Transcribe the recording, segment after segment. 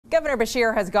Governor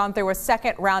Beshear has gone through a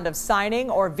second round of signing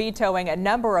or vetoing a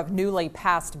number of newly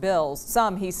passed bills.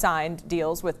 Some he signed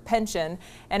deals with pension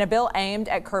and a bill aimed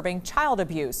at curbing child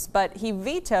abuse, but he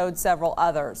vetoed several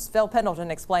others. Phil Pendleton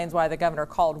explains why the governor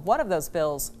called one of those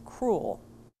bills cruel.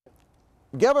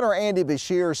 Governor Andy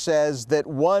Beshear says that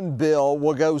one bill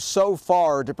will go so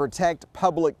far to protect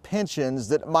public pensions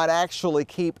that it might actually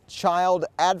keep child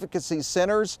advocacy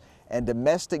centers and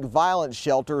domestic violence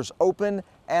shelters open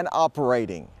and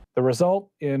operating. The result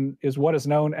is what is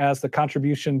known as the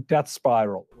contribution death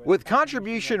spiral. With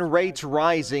contribution rates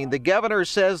rising, the governor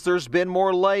says there's been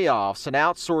more layoffs and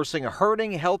outsourcing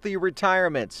hurting healthy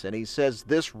retirements, and he says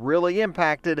this really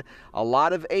impacted a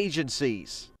lot of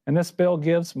agencies. And this bill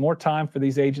gives more time for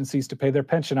these agencies to pay their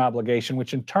pension obligation,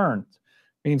 which in turn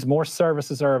means more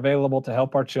services are available to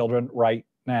help our children right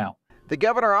now. The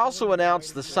governor also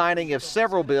announced the signing of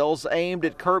several bills aimed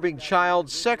at curbing child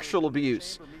sexual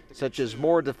abuse, such as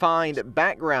more defined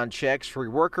background checks for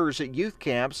workers at youth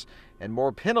camps and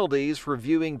more penalties for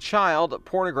viewing child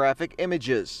pornographic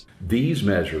images. These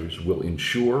measures will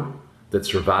ensure that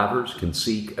survivors can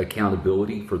seek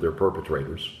accountability for their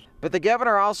perpetrators. But the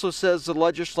governor also says the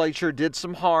legislature did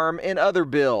some harm in other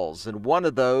bills, and one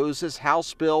of those is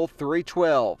House Bill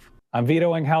 312. I'm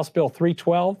vetoing House Bill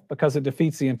 312 because it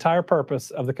defeats the entire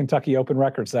purpose of the Kentucky Open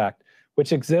Records Act,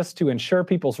 which exists to ensure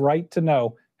people's right to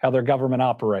know how their government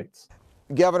operates.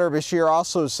 Governor Beshear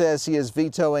also says he is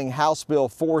vetoing House Bill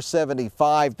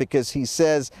 475 because he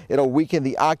says it'll weaken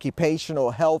the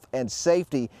occupational health and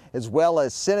safety, as well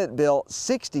as Senate Bill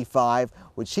 65,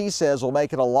 which he says will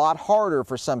make it a lot harder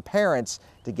for some parents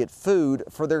to get food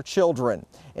for their children.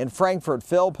 In Frankfort,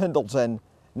 Phil Pendleton,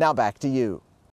 now back to you.